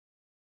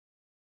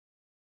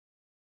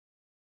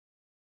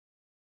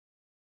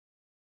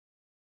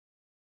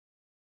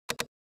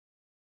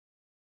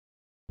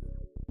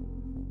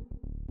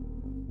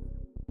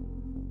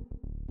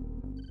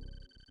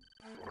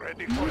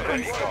Ready New for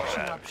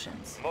construction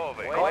options.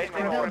 Moving. Waiting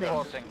on Building.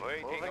 reporting.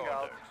 Waiting Moving order.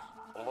 out.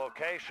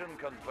 Location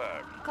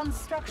confirmed.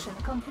 Construction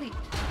complete.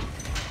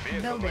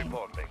 Vehicle Building.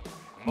 reporting.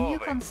 New Moving.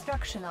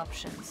 construction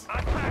options.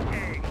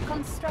 Attacking.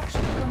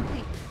 Construction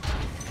complete.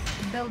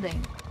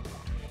 Building.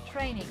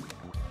 Training.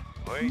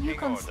 Waiting New order.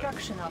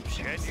 construction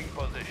options. Changing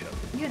position.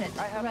 Unit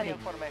I have ready. the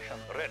information.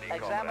 Ready,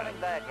 Examining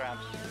comrade.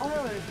 diagrams.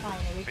 Oil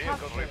refinery Vehicle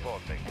captured.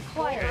 reporting.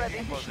 Acquired Changing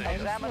additional position.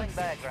 Examining resources.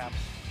 diagrams.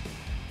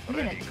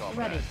 Unit comrade.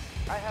 ready.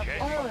 I have the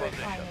Change Oil information.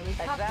 position.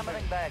 refinery Examining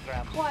captured.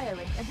 diagrams.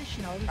 Acquiring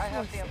additional I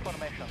have the resources.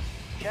 information.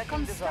 Checking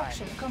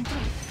Construction design.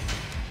 complete.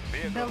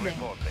 Vehicle Building.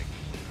 reporting.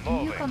 New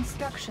Moving.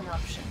 construction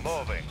options.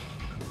 Moving.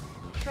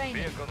 Training.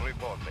 Vehicle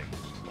reporting.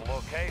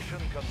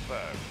 Location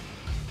confirmed.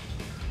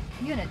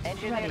 Unit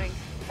Engineering.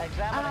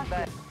 Examining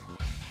Captured.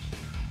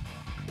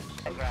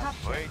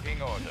 diagrams.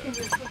 Waiting order. ready.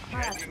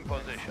 Changing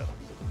position.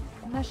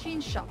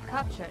 Machine shop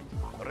captured.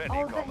 Ready,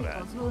 All comrade.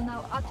 vehicles will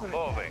now auto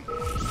repair. Moving.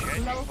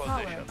 Changing Low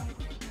power. position.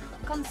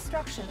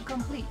 Construction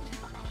complete.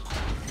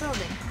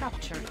 Building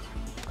captured.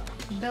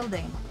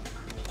 Building.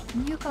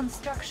 New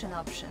construction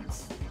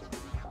options.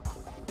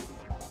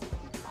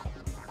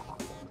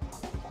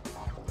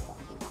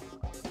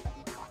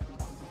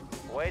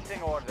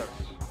 Waiting orders.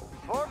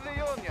 For the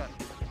Union.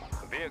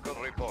 Vehicle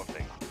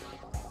reporting.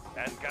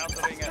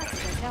 Encountering enemy.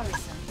 Structure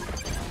garrison.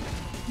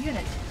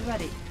 Unit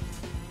ready.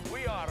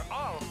 We are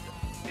armed.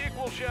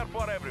 Equal share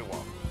for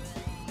everyone.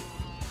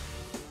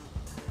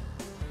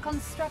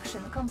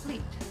 Construction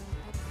complete.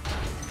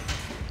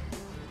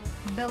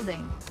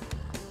 Building.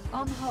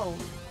 On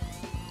hold.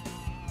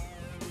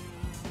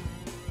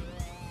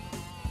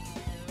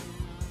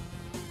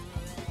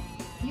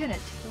 Unit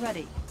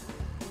ready.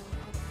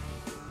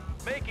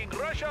 Making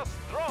Russia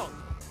strong.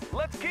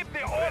 Let's keep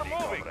the ore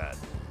moving. Comrade.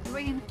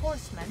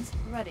 Reinforcements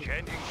ready.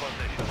 Changing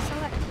position.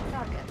 Select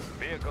target.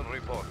 Vehicle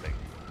reporting.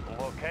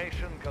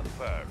 Location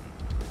confirmed.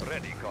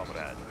 Ready,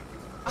 comrade.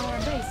 Our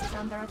base is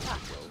under attack.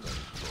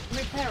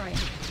 Repairing.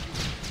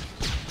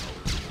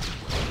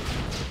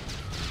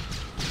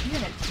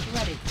 Unit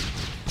ready.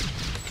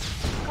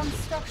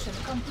 Construction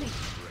complete.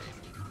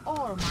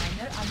 Ore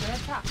miner under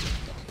attack.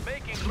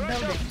 Making Russia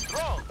Building.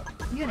 strong.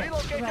 Unit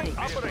Relocating ready.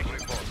 operation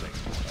reporting.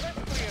 Let's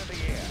clear the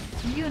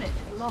air. Unit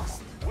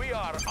lost. We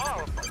are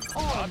armed.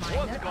 Ore At miner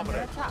once, under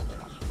comrade. attack.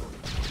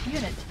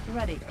 Unit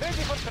ready.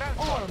 Ready for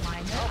transport. Ore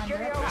miner under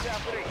Carry out the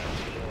attack. operation.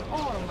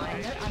 Ore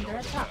miner under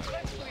attack.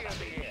 Let's clear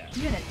the air.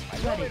 Unit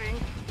ready.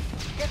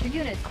 Moving.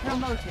 Unit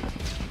promoted.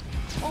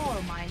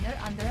 Ore miner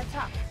under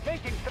attack.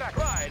 Making track.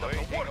 Pride of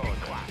the working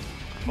class.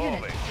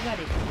 Unit Moving.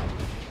 ready.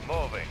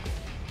 Moving.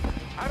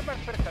 Armored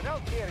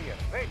personnel carrier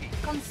ready.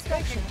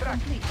 Construction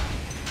complete.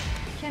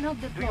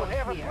 Cannot deploy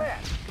here.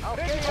 I'll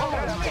carry out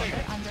Ore the miner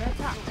operation. under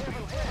attack.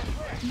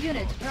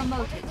 Unit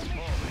promoted.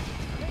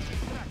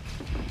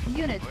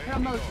 Unit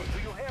promoted. Do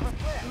you have a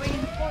plan?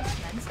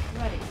 Reinforcements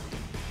ready.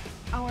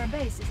 Our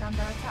base is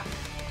under attack.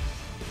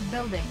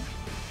 Building.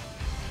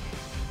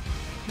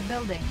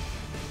 Building.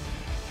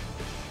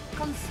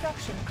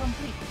 Construction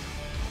complete.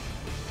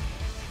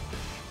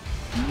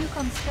 New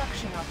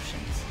construction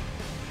options.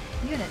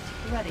 Unit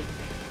ready.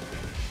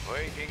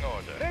 Waiting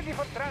order. Ready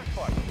for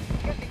transport.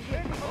 Getting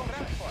ready for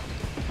transport.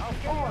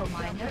 Ore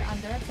miner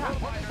under attack.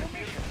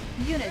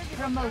 Unit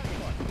promoted.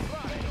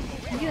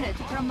 Unit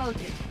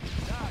promoted.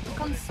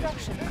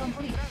 Construction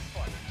complete.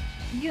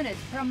 Unit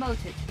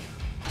promoted.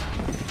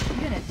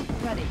 Unit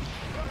ready.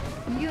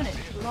 Unit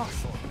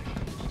lost.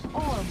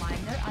 Ore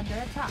miner under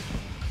attack.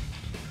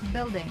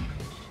 Building.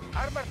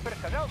 Armored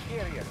personnel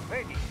carrier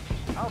ready.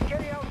 I'll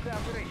carry out the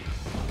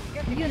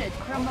operation. Unit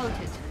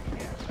promoted.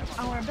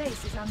 Our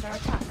base is under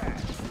attack.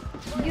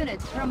 Unit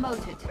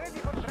promoted.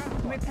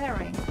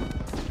 Repairing.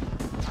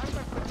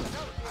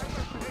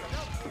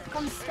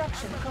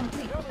 Construction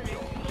complete.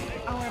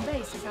 Our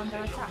base is under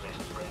attack.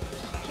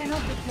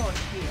 Cannot deploy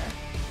here.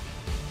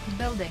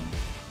 Building.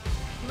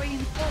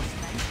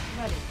 Reinforcements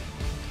ready.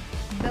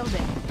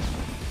 Building.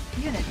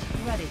 Unit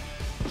ready.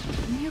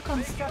 New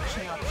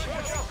construction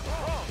options.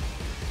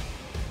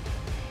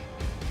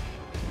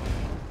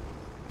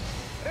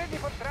 Ready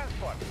for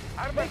transport.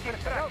 Armored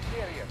personnel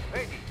carrier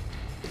ready.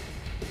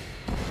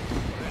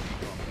 Ready,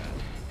 comrade.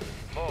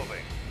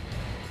 Moving.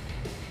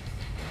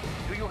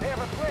 Do you have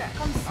a plan?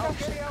 Construction I'll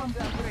carry out the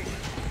complete.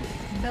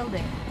 operation.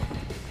 Building.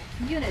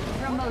 Unit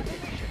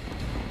promoted.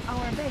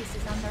 Our base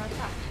is under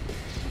attack.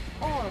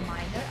 Ore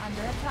miner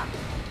under attack.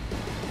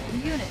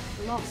 Unit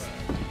lost.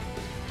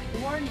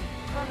 Warning,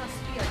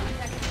 chronosphere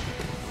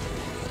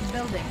detected.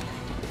 Building.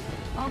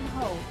 On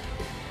hold.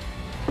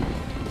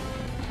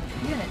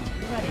 Unit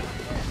ready.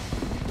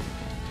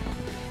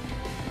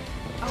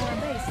 Our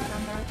base is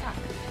under attack.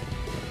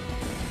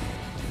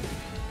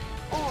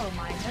 Ore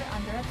miner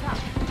under attack.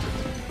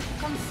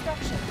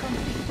 Construction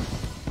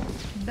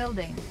complete.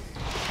 Building.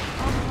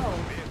 On hold.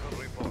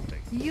 Vehicle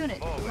reporting. Unit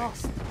Moving.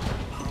 lost.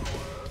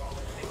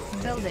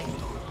 Building.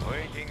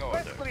 Waiting order.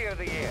 Let's clear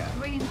the air.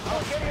 Reinforcements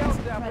I'll carry out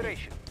the ready.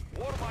 operation.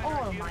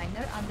 Ore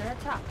miner under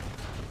attack.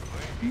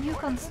 New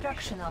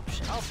construction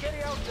options. I'll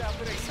carry out the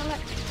operation.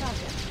 Select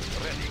target.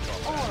 Ready,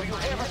 All You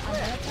miner have a under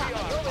plan. attack.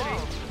 We are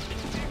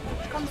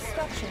ready.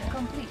 Construction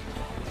complete.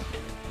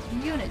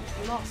 Unit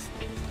lost.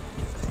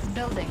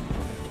 Building.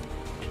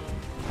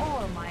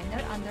 All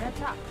miner under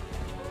attack.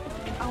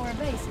 Our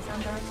base is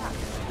under attack.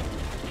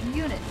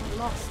 Unit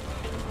lost.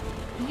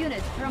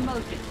 Unit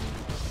promoted.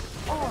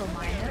 All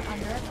miner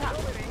under attack.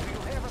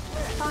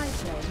 Spy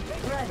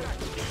plane ready.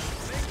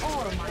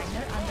 All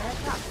miner under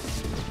attack.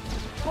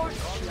 Force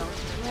float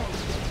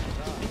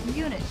ready.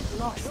 Unit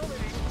lost.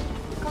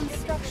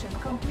 Construction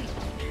complete.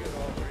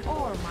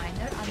 All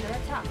miner under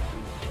attack.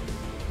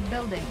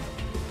 Building.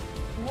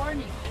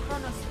 Warning,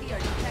 chronosphere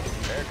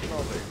detected.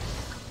 Acknowledged.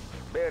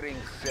 Bearing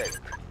set.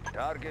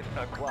 Target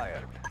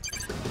acquired.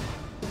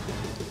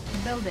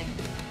 Building.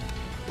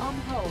 On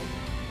hold.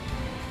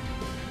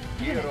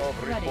 Year Unit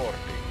of ready.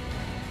 reporting.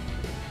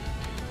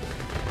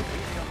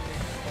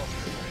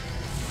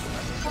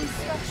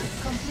 Construction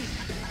complete.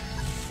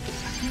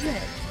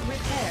 Unit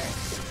repaired.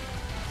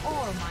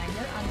 All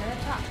miner under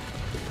attack.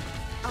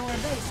 Our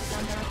base is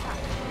under attack.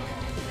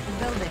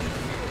 Building.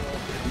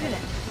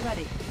 Unit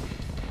ready.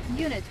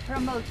 Unit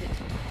promoted.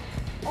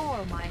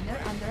 All miner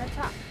under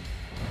attack.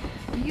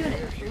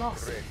 Unit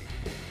lost.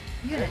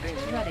 Unit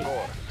ready.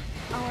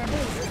 Our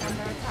base is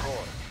under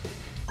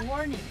attack.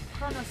 Warning,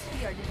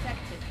 chronosphere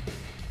detected.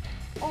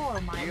 All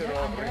miner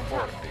under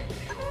attack.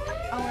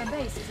 Our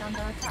base is under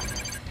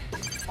attack.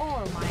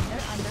 All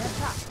miner under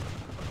attack.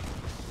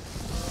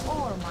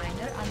 All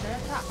miner under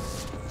attack.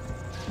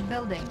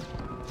 Building.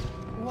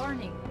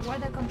 Warning,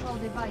 weather control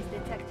device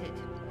detected.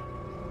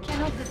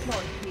 Cannot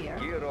deploy here.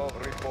 Year of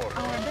report.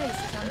 Our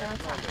base is under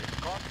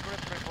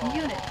attack.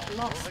 Unit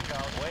lost.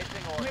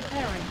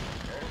 Repairing.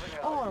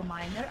 All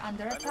miner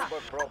under attack.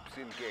 Maneuver props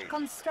engaged.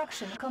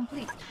 Construction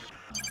complete.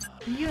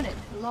 Unit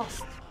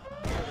lost.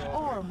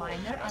 All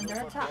miner under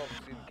attack.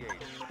 Props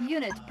engaged.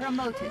 Unit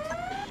promoted.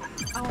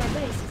 Our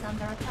base is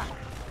under attack.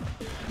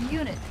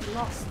 Unit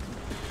lost.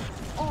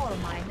 All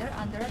miner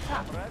under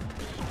attack.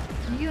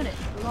 Unit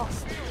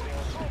lost.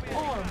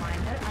 All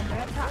miner under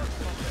attack.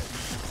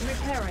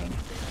 Repairing.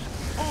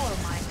 All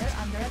miner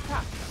under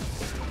attack.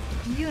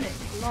 Unit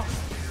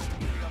lost.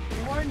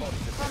 Warning,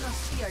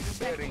 chronosphere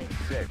Bearing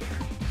detected. set.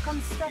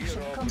 Construction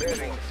Bearing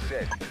complete.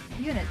 set.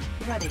 Unit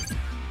ready.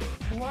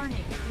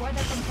 Warning,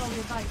 weather control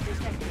device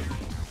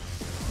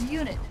detected.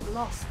 Unit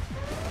lost.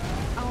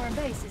 Our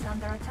base is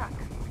under attack.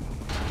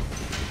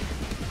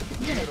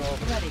 Unit Year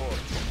of ready.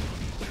 report.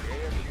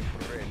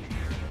 Airship ready.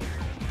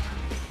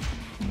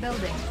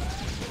 Building.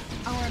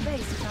 Our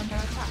base is under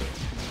attack.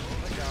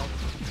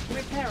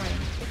 Repairing.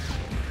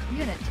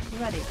 Unit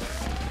ready.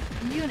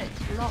 Unit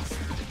lost.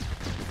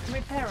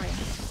 Repairing.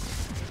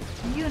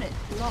 Unit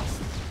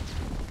lost.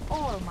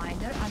 All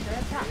miner under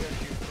attack.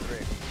 Airship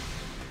ready.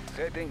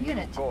 Setting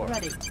Unit new course.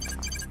 ready.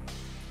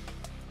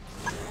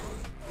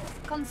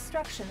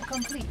 Construction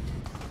complete.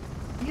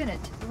 Unit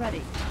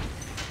ready.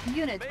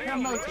 Unit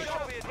promoted.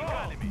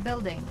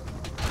 Building.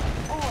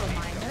 All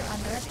miner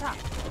under attack.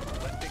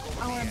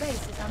 Our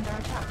base is under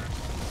attack.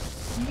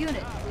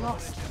 Unit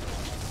lost.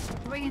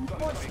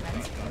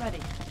 Reinforcements ready.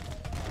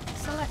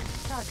 Select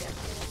target.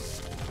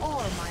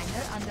 All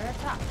miner under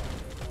attack.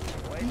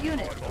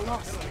 Unit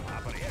lost.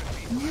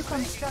 New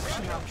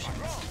construction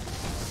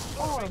options.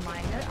 All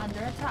miner under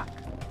attack.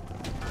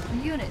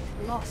 Unit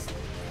lost.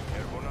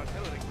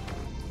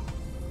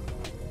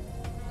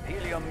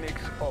 Helium mix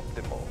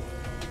optimal.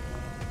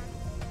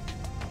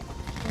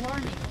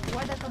 Warning,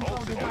 weather control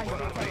device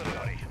detected.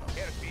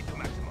 Airspeed to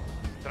maximum.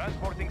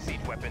 Transporting siege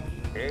weapon.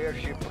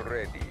 Airship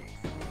ready.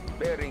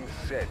 Bearing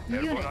set.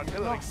 Unit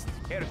artillery. lost.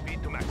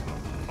 Airspeed to maximum.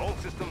 All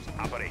systems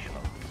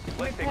operational.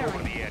 Let's take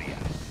over the area.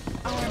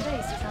 Our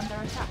base is under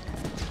attack.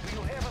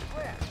 You have a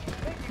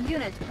plan.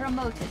 Unit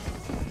promoted.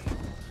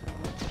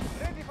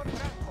 Ready for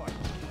transport.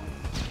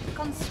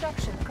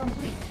 Construction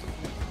complete.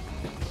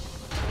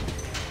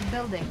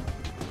 Building.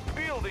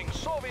 Building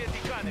Soviet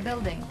economy.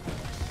 Building.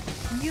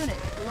 Unit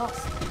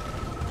lost.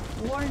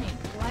 Warning,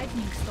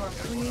 lightning storm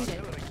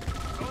created.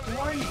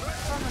 Warning,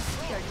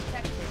 chronosphere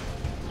detected.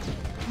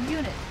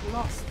 Unit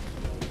lost.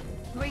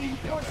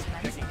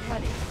 Reinforcements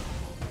ready.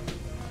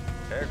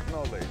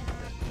 Acknowledged.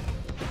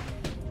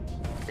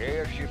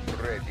 Airship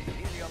ready.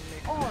 Helium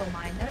mix All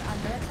miner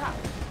under attack.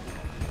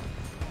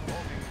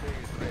 bombing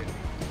base ready.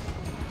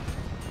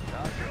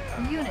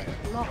 Target Unit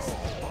lost.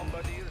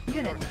 bombardiers to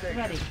Unit your station.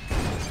 ready.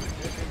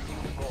 Setting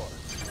new course.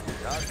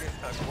 Target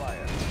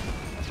acquired.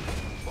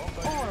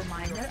 All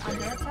miner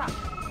under attack.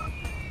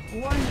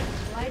 Warning,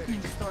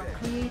 lightning storm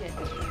created.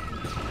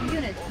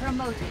 Unit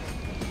promoted.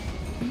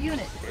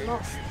 Unit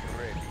lost. Airship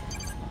ready.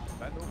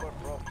 Maneuver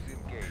props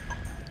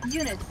engaged.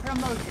 Unit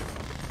promoted.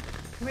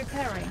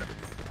 Repairing.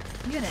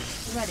 Unit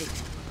ready.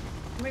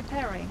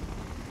 Repairing.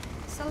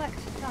 Select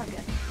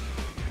target.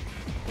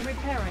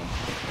 Repairing.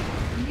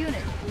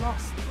 Unit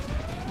lost.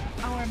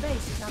 Our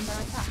base is under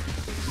attack.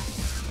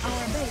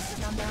 Our base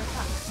is under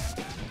attack.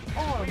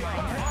 All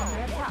miner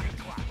under attack.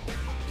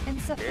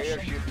 Insufficient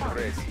Airship funds.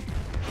 ready.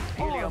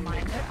 All Helium mix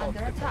miner under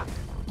optimal. attack.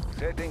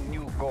 Setting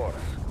new course.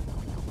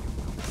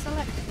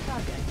 Select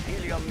target.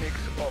 Helium mix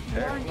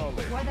optimal.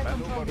 Warning, weather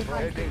control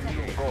device Heading new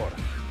detected. course.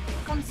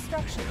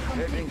 Construction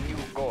Heading complete.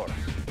 new course.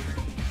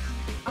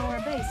 Our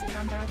base is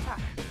under attack.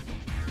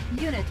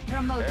 Unit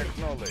promoted.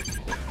 Acknowledged.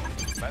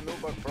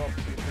 Maneuver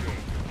proxy 3.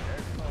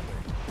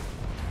 Acknowledged.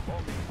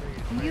 Bombing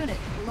base. Unit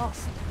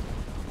lost.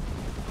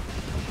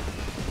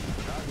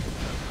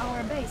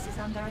 Our base is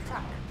under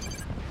attack.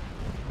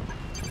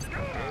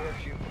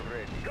 Airship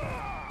ready.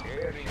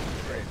 Airship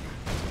ready.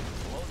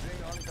 Closing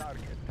on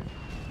target.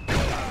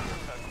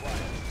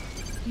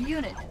 Acquired.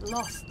 Unit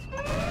lost.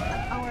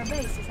 Our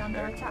base is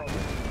under attack.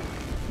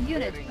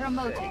 Unit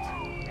promoted.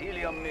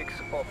 Helium mix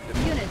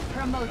optimal. Unit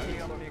promoted.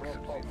 Helium mix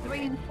optimal.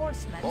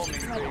 Reinforcements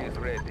Bombing ready. base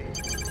ready.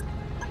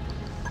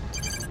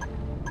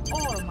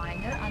 Ore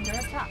miner under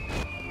attack.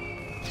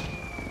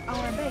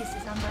 Our base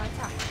is under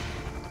attack.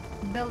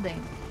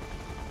 Building.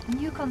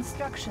 New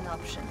construction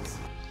options.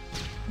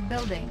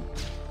 Building.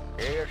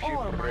 Airship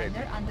Ore ready.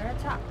 miner under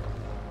attack.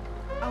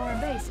 Our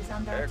base is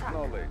under attack.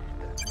 Acknowledged.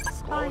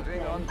 Spy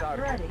Closing on plane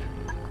target. ready.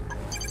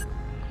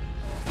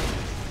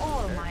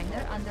 Ore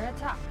miner under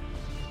attack.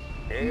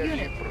 Unit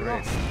Airship ready.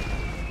 lost.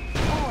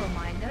 Ore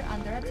miner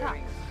under attack.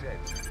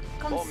 Bearing set.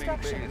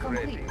 Construction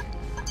Bombing base complete.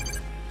 ready.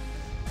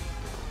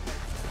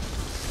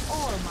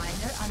 Ore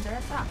miner under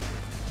attack.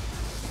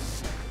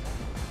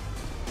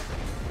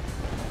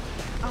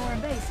 Our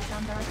base is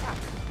under attack.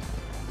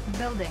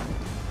 Building.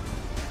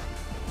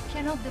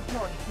 Cannot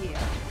deploy here.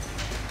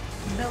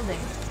 Building.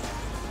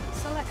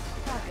 Select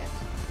target.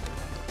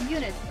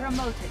 Unit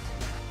promoted.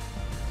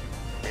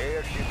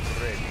 Airship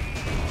ready.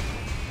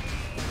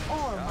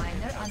 Ore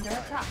miner under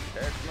attack.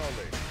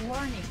 Acknowledged.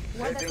 Warning,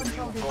 weather Heading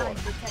control new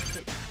device course.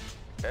 detected.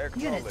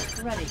 Unit Acknowledged.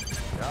 ready.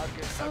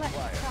 Target Select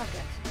acquired.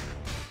 target.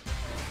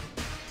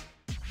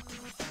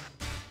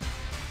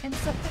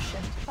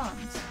 Insufficient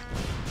funds.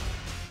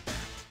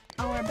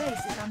 Our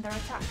base is under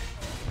attack.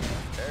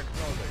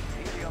 Acknowledged.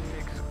 Helium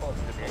mix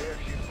optimal.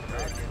 Airship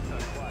ready.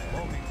 Acquired.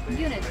 Bombing base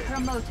Unit ready.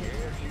 promoted.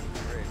 Airship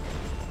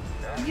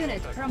ready.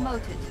 Unit Target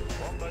promoted. acquired.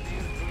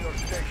 Bombardier to your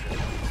station.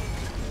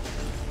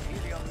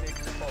 Helium mix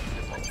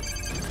optimal.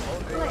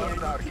 Holding Player on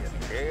target.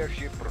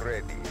 Airship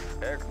ready.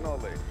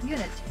 Acknowledged.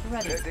 Unit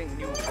ready. Setting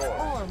new course.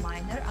 Ore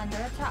miner under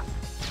attack.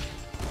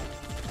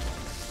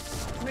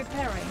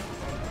 Repairing.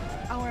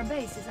 Our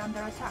base is under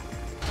attack.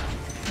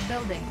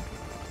 Building.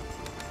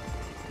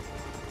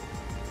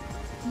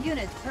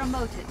 Unit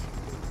promoted.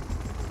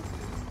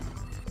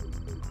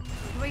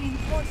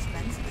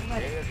 Reinforcements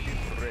ready.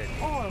 Airship ready.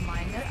 Ore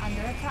miner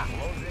under attack.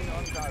 Closing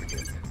on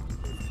target.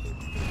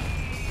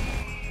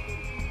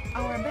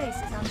 Our base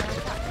is under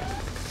attack.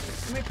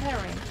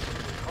 Repairing.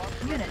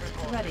 Unit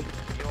ready.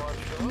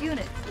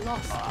 Unit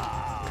lost.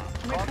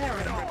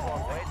 Repairing.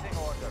 Waiting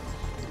orders.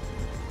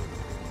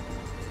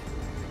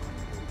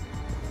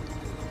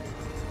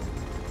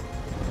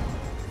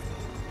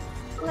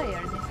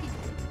 Player defeated.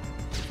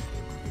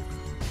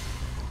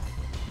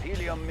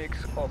 Helium mix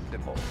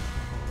optimal.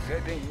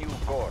 Setting new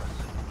course.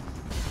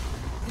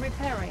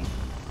 Repairing.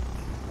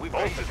 We've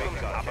All systems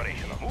are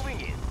operational. Moving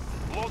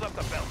in. Load up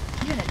the belt.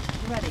 Unit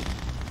ready.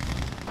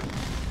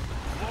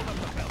 Load up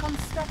the belt.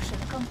 Construction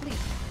complete.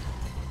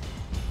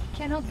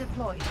 Cannot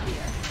deploy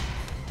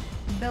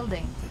here.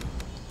 Building.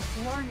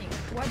 Warning,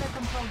 weather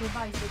control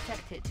device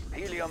detected.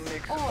 Helium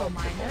mix Ore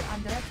miner optimal.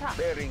 under attack.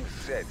 Bearing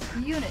set.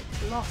 Unit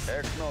lost.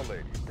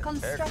 Acknowledged.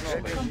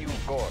 Construction Setting new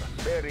complete. course.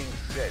 Bearing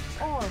set.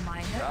 Ore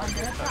miner under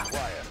Target attack.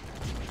 acquired.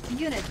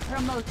 Unit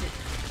promoted.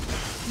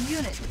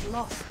 Unit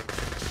lost.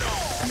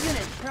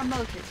 Unit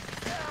promoted.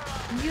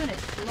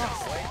 Unit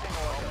lost.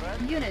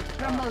 Unit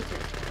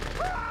promoted.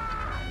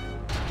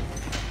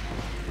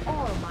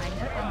 Ore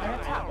miner under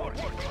attack.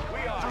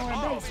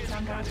 Our base is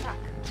under attack.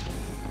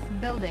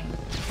 Building.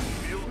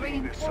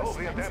 Building the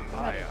Soviet Reinforcements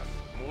Empire.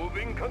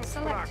 Moving Select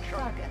construction.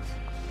 target.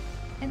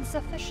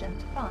 Insufficient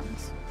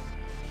funds.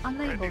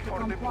 Unable Ready to for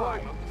comply.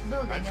 deployment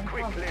Building as in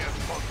quickly progress.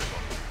 as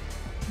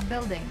possible.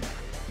 Building.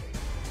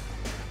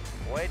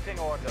 Waiting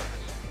orders.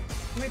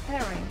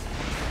 Repairing.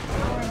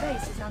 Our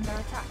base is under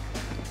attack.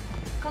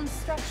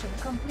 Construction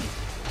complete.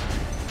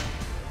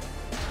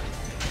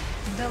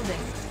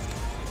 Building.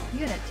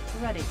 Unit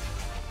ready.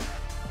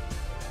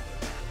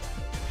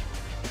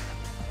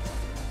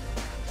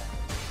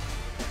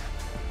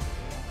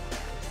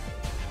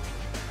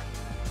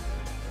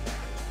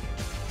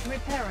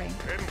 Repairing.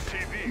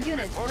 MCV.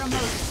 Unit reporting.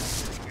 promoted.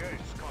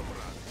 Yes,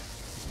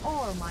 comrade.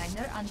 Ore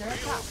miner under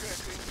attack.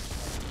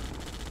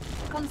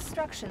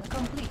 Construction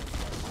complete.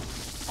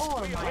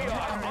 Ore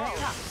miner under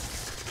attack.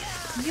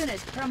 Unit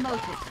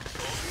promoted.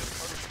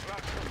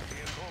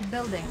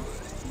 Building.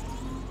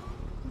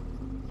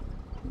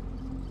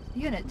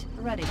 Unit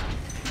ready.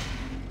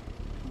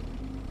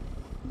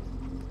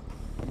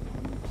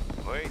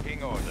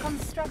 Waiting order.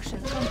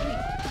 Construction complete.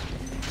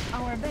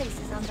 Our base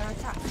is under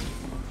attack.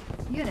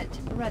 Unit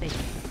ready.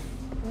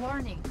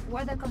 Warning,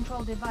 weather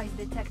control device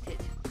detected.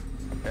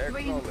 Acknowledged.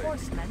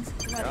 Reinforcements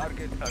ready.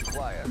 Target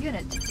acquired.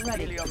 Unit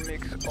ready. Helium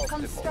mix optimal.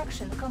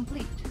 Construction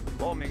complete.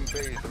 Bombing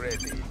base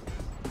ready.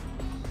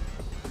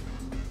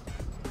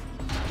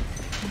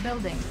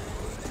 Building.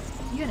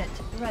 Unit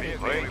ready.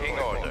 Waiting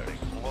order.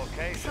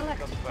 Location Select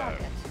confirmed.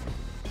 target.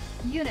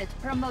 Unit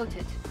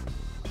promoted.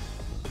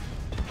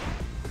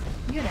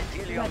 Unit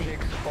Helium ready.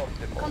 mix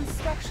optimal.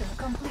 Construction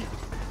complete.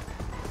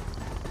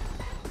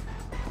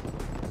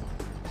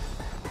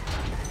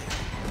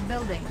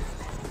 Building.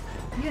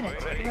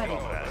 Unit Ready, ready.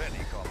 comrade.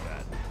 Ready,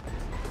 comrade.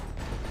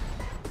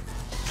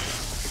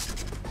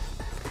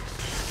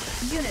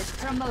 Unit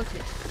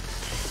promoted.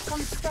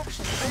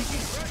 Construction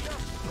complete.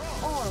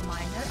 Ore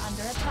miner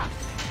under attack.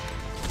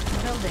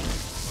 Building.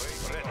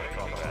 Ready,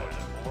 comrade.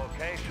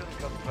 Location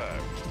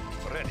confirmed.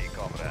 Ready,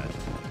 comrade.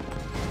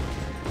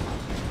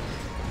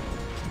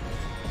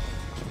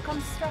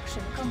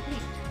 Construction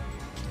complete.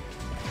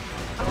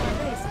 Our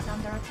base is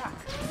under attack.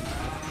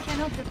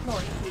 Cannot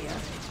deploy here.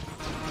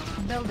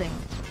 Building.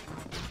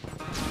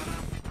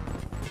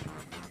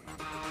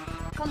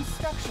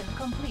 Construction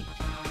complete.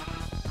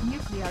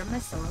 Nuclear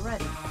missile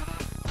ready.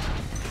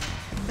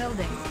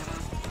 Building.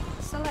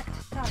 Select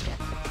target.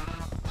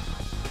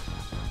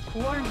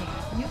 Warning,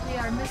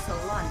 nuclear missile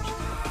launched.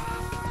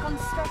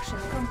 Construction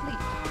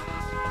complete.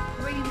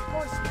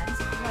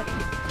 Reinforcements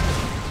ready.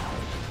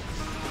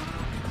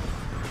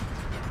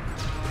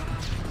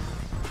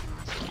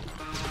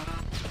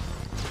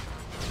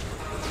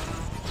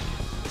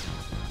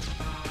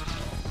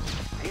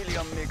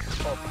 Helium mix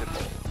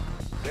optimal.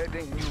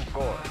 Setting new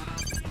course.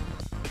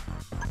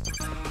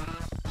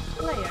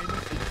 Player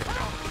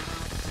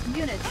defeated.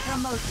 Unit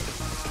promoted.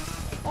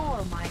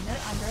 Ore miner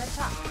under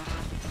attack.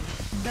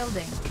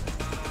 Building.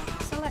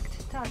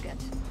 Select target.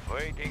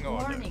 Waiting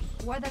order. Warning,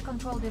 weather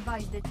control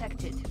device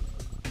detected.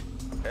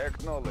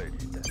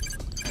 Acknowledged.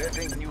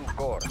 Setting new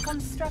course.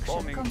 Construction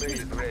Bombing complete.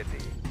 base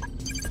ready.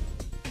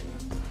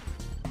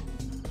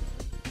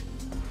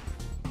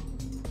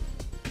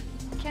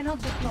 Cannot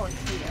deploy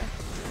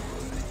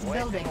here.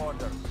 Building. Waiting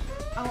orders.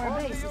 Our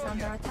base is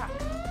under attack.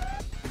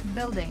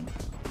 Building.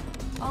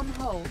 On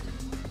hold.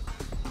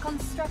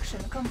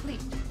 Construction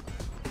complete.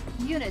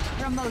 Unit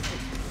promoted.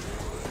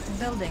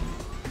 Building.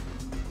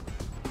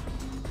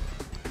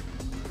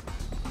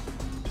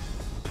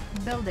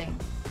 Building.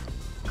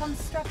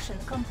 Construction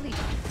complete.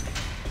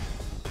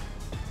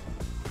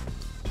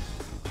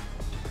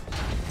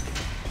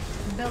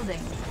 Building.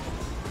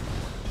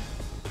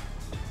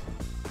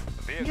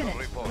 Vehicle Unit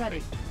reporting.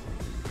 ready.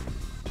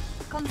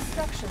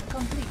 Construction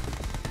complete.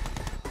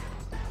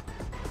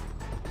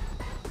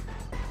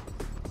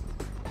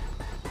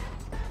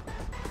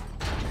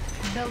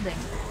 Building.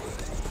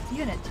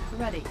 Unit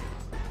ready.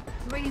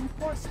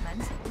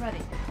 Reinforcements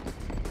ready.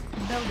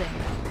 Building.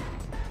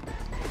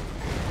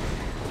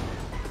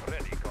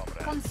 Ready,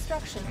 comrade.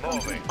 Construction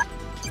Moving.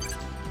 complete.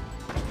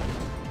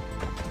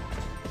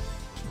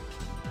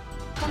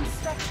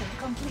 Construction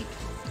complete.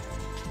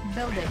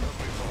 Building.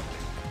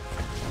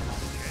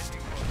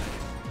 Changing position.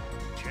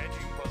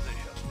 Changing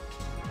position.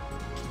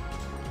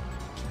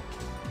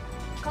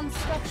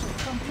 Construction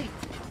complete.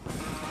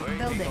 Waiting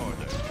Building.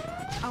 order.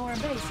 Our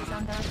base is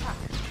under attack.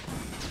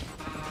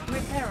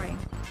 Repairing.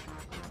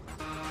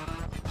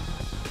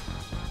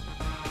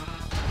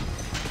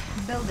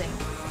 Building.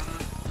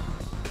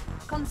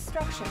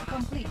 Construction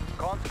complete.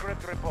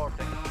 Conscript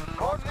reporting.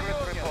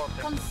 Conscript reporting.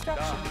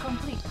 Construction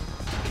complete.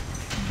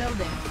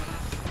 Building.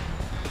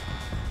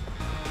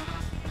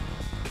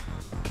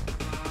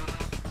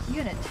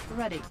 Unit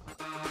ready.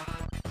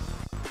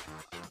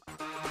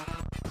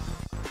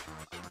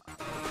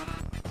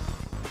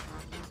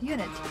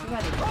 Unit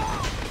ready.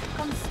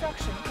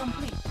 Construction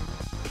complete.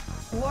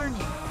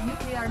 Warning,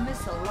 nuclear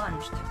missile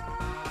launched.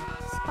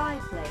 Spy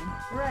plane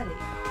ready.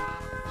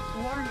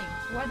 Warning,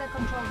 weather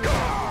control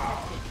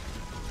device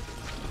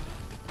detected.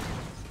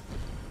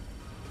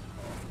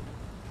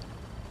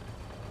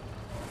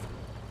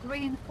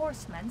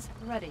 Reinforcements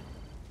ready.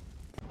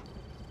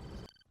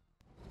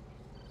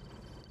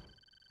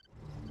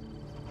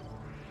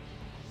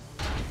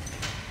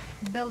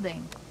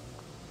 Building.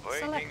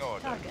 Waiting Select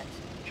order. target.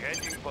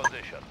 Changing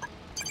position.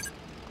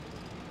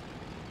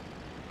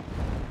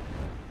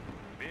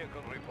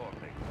 Vehicle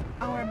reporting.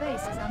 Our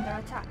base is under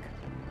attack.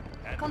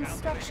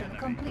 Construction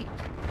complete.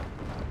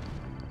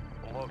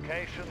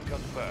 Location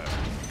confirmed.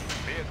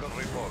 Vehicle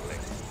reporting.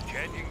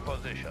 Changing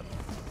position.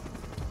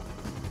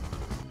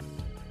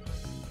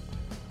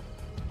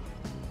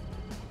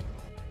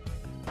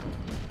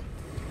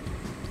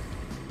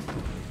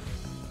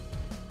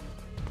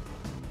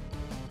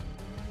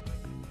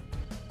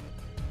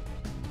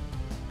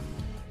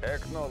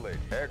 Acknowledge.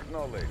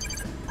 Acknowledge.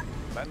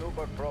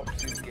 Maneuver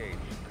props engaged.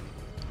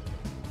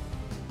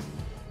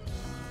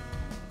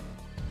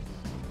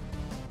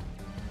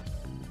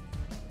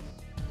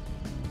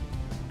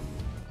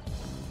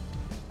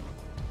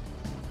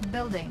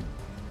 Building.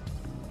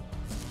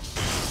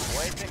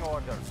 Waiting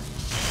orders.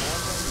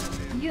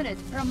 Unit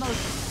promoted.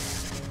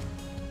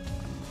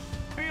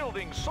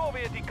 Building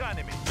Soviet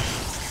economy.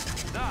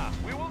 Da,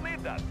 we will need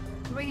that.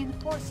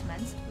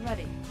 Reinforcements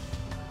ready.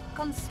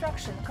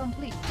 Construction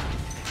complete.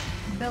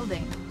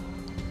 Building.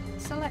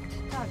 Select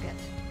target.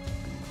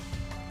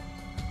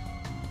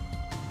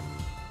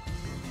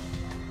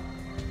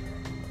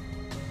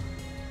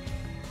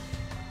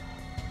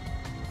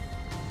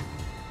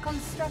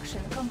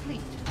 Construction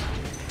complete.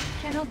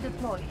 Cannot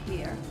deploy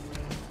here.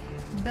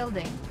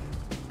 Building.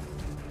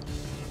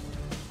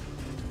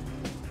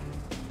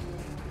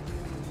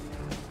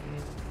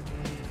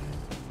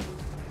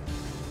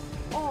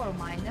 Ore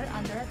miner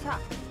under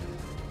attack.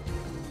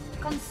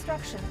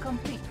 Construction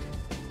complete.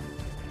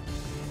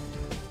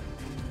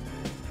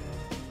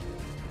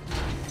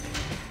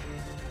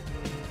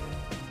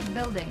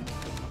 Building.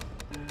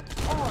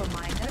 Ore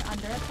miner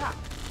under attack.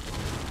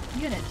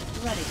 Unit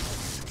ready.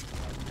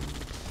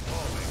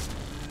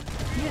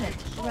 Unit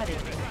ready.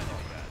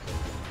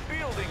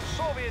 Building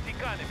Soviet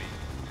economy.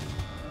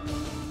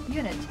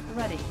 Unit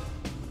ready.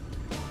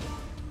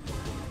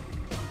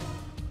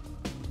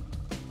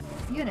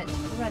 Unit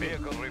ready.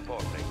 Vehicle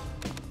reporting.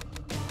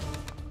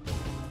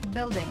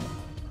 Building.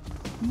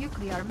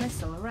 Nuclear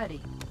missile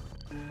ready.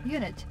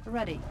 Unit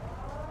ready.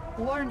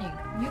 Warning,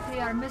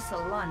 nuclear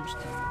missile launched.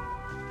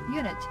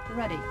 Unit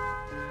ready.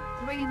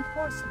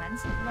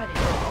 Reinforcements ready.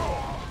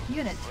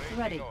 Unit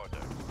ready. Order.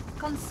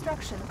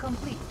 Construction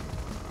complete.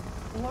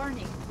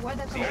 Warning,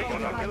 weather control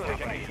device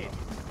detected.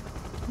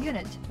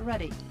 Unit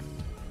ready.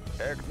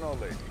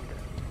 Acknowledged.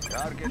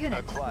 Target Unit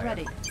acquired.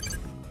 ready.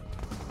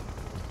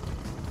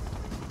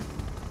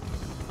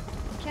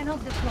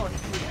 Cannot deploy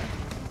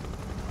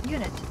here.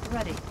 Unit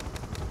ready.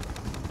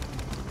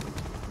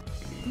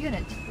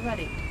 Unit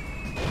ready.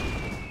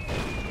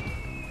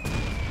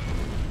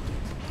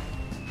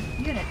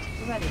 Unit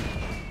ready.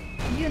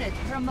 Unit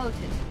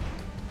promoted.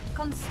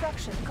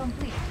 Construction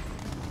complete.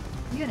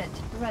 Unit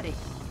ready.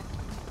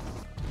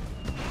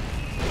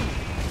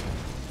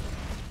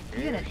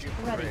 Unit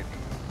ready.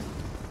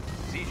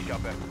 Siege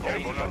chopper.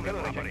 Airborne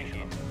artillery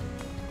checking in.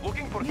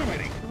 Looking for Unit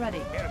clearing. ready.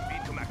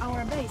 Airspeed to maximum.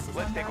 Our base is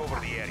Let's under take over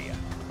attack. the area.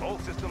 All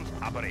systems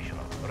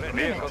operational. Unit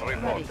Vehicle ready.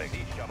 reporting.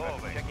 Siege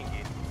chopper checking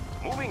in.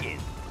 Moving in.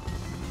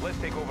 Let's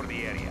take over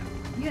the area.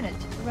 Unit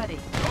ready.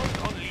 Guns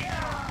unleashed.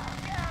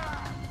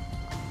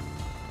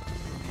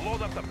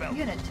 Load up the belt.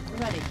 Unit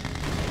ready.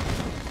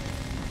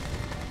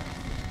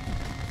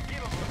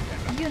 Give 'em some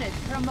pepper. Unit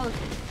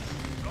promoted.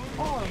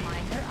 Ore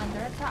miner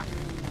under attack.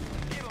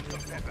 Give 'em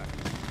some pepper.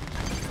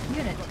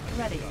 Unit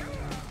ready.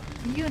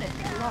 Unit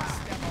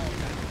lost.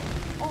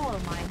 Ore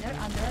miner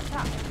under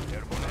attack.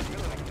 Airborne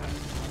artillery.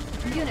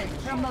 Unit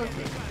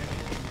promoted.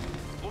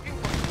 Looking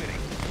for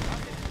clearing.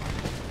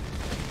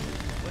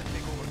 Let's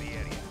take over the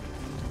area.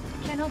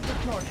 Cannot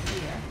deploy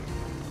here.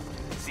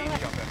 Siege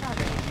Select chopper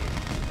target. checking in.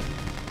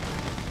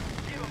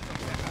 Give 'em some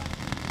pepper.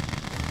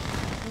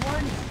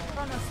 Warning,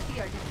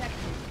 chronosphere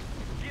detected.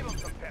 Give 'em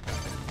some pepper.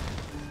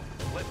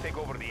 Let's take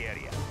over the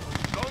area.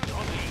 Guns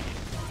unleashed.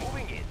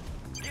 Moving in.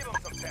 Give 'em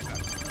some pepper.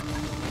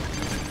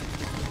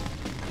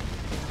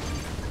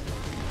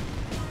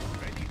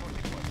 Ready for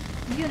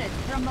deployment. Unit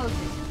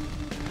promoted.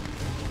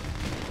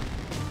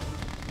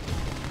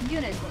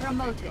 Unit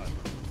promoted.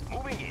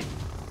 Moving in.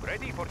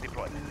 Ready for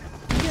deployment.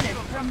 Unit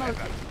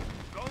promoted.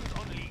 Guns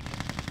unleashed.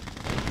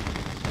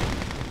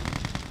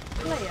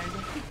 Player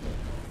defeated.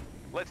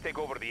 Let's take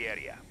over the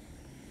area.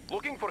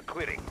 Looking for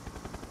clearing.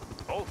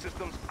 All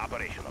systems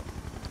operational.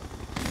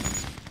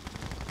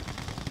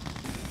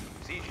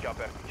 Siege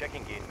chopper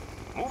checking in.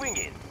 Moving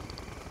in.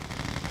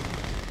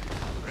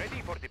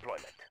 Ready for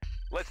deployment.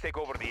 Let's take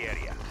over the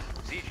area.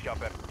 Siege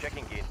chopper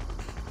checking in.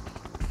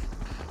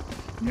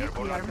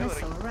 Nuclear artillery.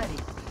 missile ready.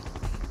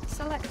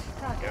 Select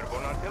target.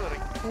 Airborne artillery.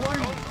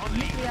 Warning, Guns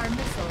unleashed. nuclear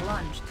missile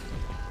launched.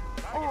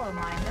 Ore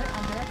miner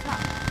under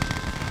attack.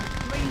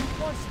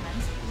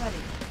 Reinforcements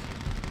ready.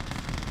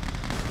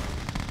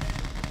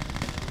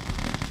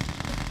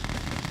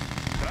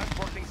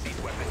 Transporting siege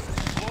weapons.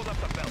 Load up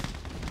the belt.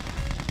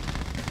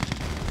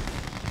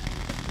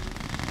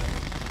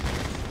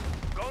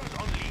 Guns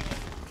unleashed.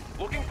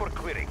 Looking for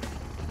clearing.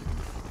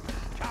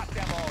 Chop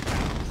them all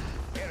down.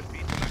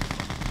 Airspeed to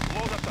maximum.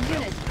 Load up the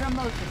Unit belt.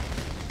 promoted.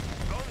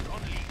 Guns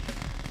unleashed.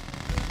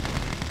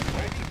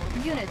 Ready for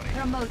Unit deployment.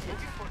 promoted.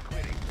 Looking for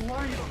clearing.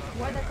 Warning,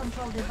 weather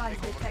control device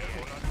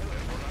detected.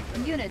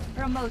 Unit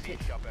promoted.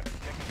 Chopper.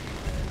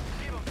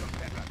 Give 'em some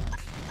pepper.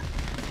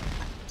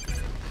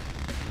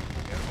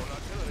 Airborne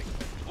artillery.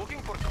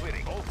 Looking for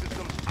clearing. All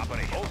systems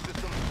operational. All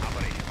systems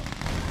operational.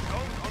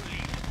 Guns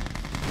unleashed.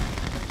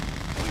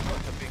 We've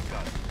got the big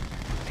gun.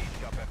 Siege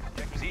chopper.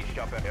 Checking. Siege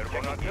chopper.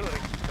 Airborne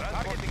artillery.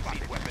 Transporting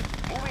siege weapon.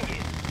 Moving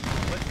in.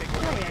 Let's take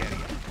over the Player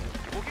area.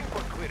 Looking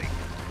for clearing.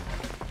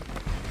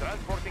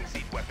 Transporting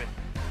siege weapon.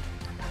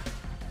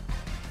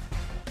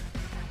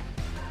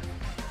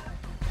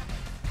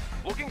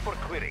 Looking for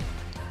clearing.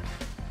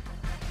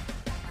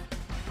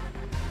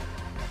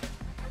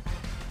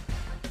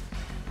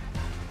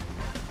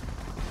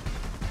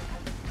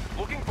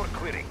 Looking for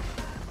clearing.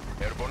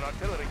 Airborne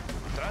artillery.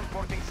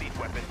 Transporting siege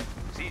weapon.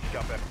 Siege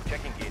chopper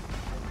checking in.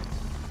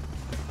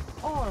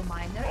 Ore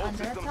miner All under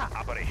systems attack.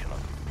 operational.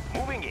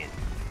 Moving in.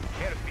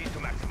 Airspeed to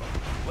maximum.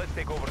 Let's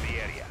take over the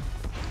area.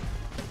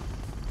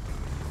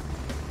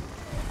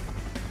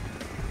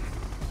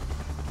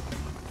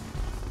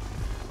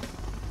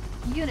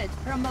 Unit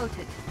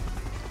promoted.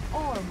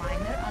 Ore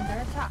miner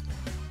under attack.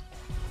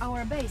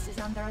 Our base is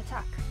under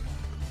attack.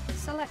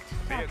 Select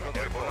Vehicle target.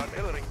 airborne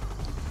artillery.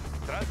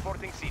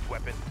 Transporting siege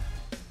weapon.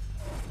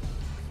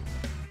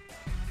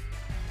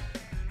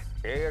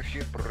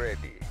 Airship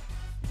ready.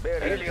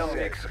 Helium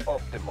mix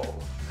optimal.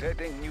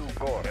 Setting new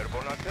course.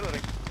 Airborne artillery.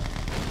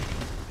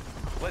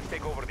 Let's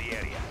take over the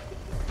area.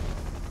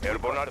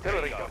 Airborne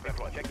artillery.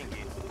 Checking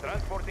in.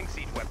 Transporting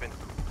siege weapon.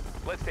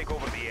 Let's take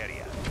over the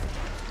area.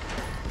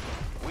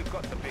 We've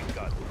got the big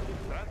gun.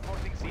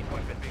 Transporting siege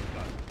weapon. Big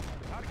gun.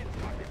 Target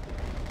spotted.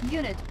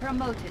 Unit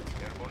promoted.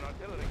 Airborne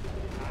artillery.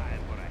 Time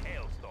for a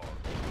hailstorm.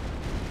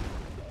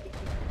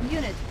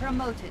 Unit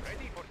promoted.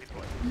 Ready for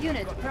deployment.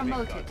 Unit Got the big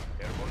promoted. gun.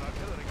 Airborne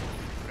artillery.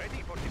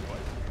 Ready for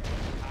deployment.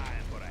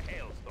 Time for a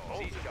hailstorm.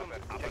 Siege chopper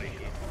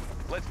operational.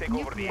 Let's take over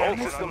the Nuclear area.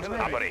 missile Systems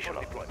ready.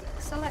 operational.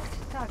 Select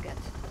target.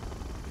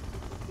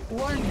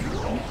 Warning,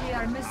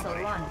 nuclear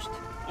missile launched.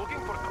 Looking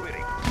for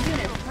clearing.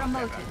 Unit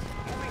promoted.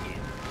 Moving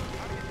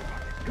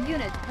in.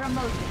 Unit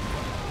promoted.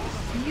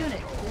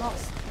 Unit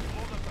lost.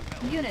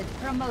 Unit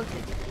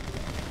promoted.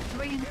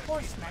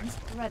 Reinforcements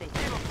ready.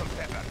 Give us some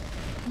pepper.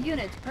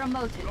 Unit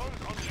promoted.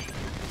 Guns on lead.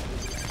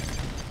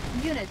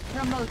 Unit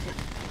promoted.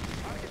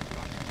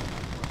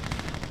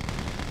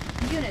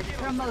 Unit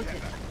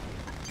promoted.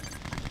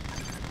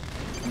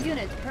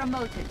 Unit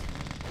promoted.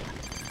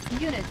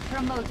 Unit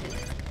promoted.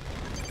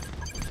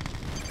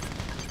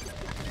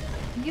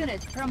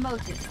 Unit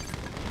promoted.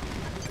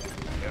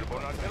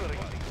 Airborne artillery.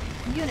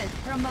 Unit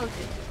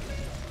promoted.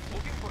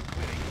 Looking for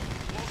clearing.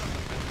 Load up the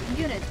fence.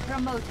 Unit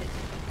promoted.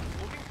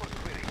 Looking for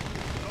clearing.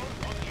 Guns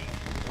on lead.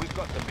 We've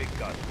got the big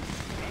gun.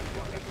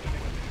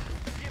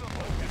 Give us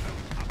some pepper.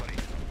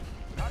 Operation.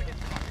 Target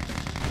spotted.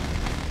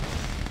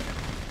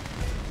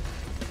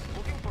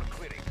 Looking for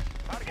clearing.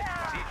 Target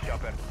spotted. Siege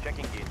chopper.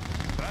 Checking in.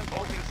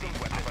 Transporting siege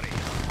weapon.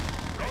 Operation.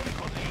 Guns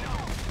on lead.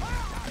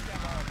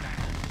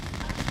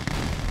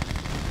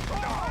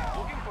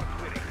 Looking for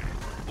clearing.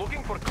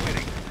 Looking for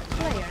clearing.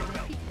 Player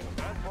defeated.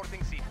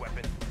 Transporting siege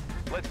weapon.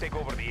 Let's take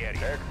over the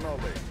area.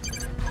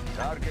 Acknowledged.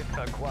 Target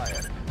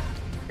acquired.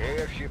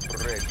 Airship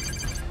ready.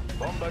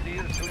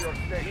 Bombardiers to your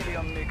station.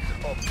 Helium mix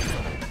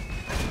optimal.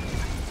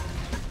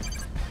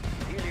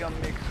 Helium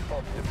mix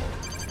optimal.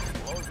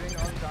 Closing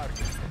on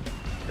target.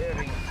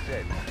 Bearing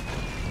set.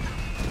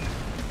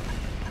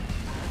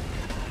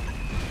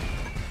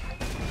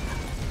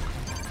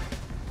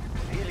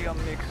 Helium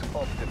mix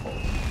optimal.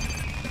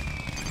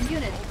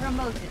 Unit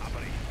promoted.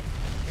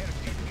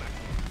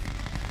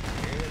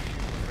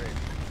 Airship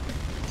ready.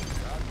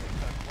 Target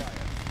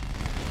acquired.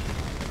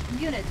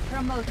 Unit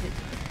promoted.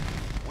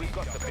 We've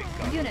got the big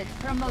gun. Unit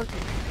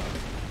promoted.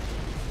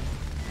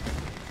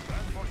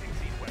 Transporting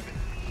siege weapon.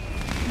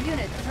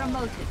 Unit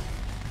promoted.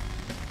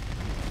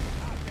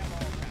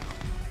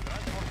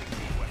 Transporting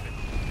siege weapon.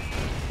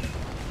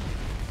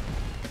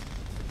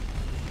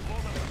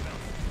 Load up the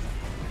belt.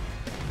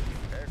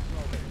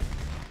 Acknowledged.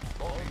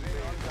 Closing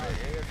on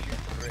target.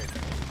 Airship ready.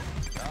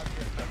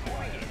 Target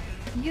acquired.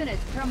 Unit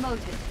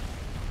promoted.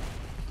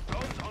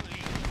 Guns on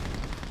lead.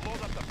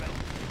 Load up the belt.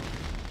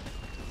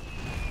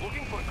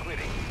 Looking for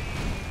clearing.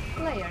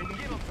 Player Give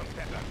defeated. us some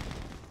pepper.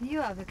 You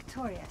are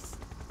victorious.